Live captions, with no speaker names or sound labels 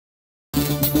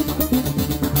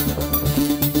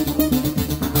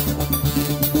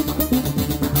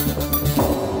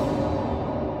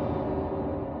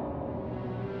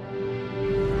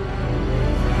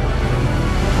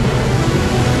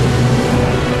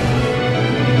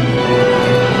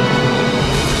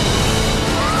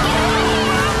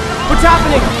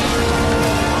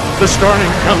The starting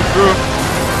come through.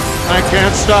 I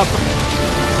can't stop them.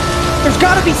 There's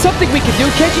gotta be something we can do.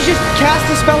 Can't you just cast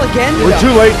the spell again? We're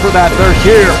too late for that. They're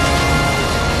here.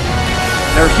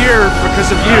 They're here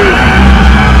because of you.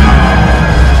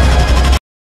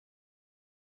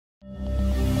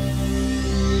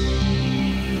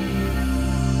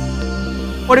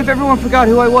 What if everyone forgot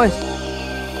who I was?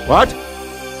 What?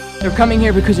 They're coming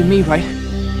here because of me, right?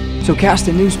 So cast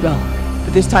a new spell.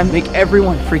 But this time make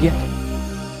everyone forget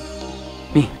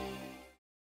me.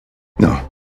 No.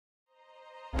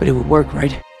 But it would work,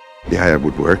 right? Yeah, it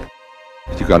would work.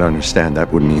 But you gotta understand,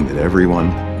 that would mean that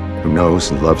everyone who knows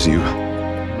and loves you,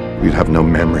 we'd have no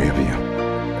memory of you.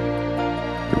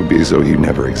 It would be as though you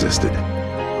never existed.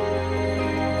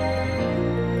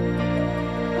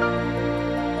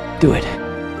 Do it.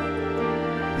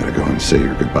 Gotta go and say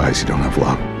your goodbyes, you don't have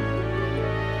long.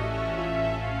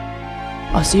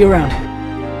 I'll see you around.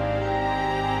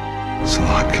 So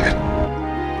long, kid.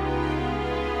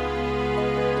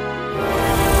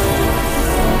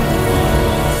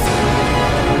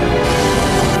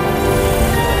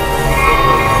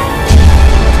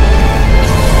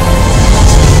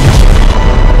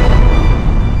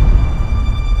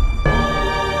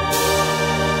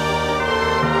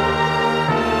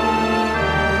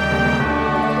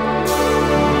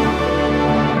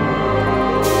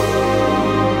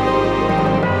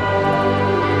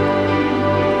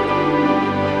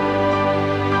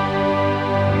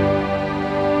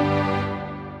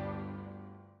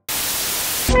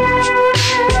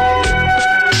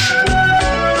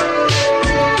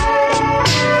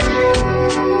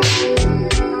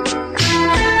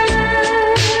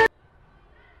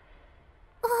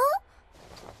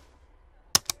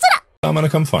 I'm gonna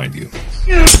come find you.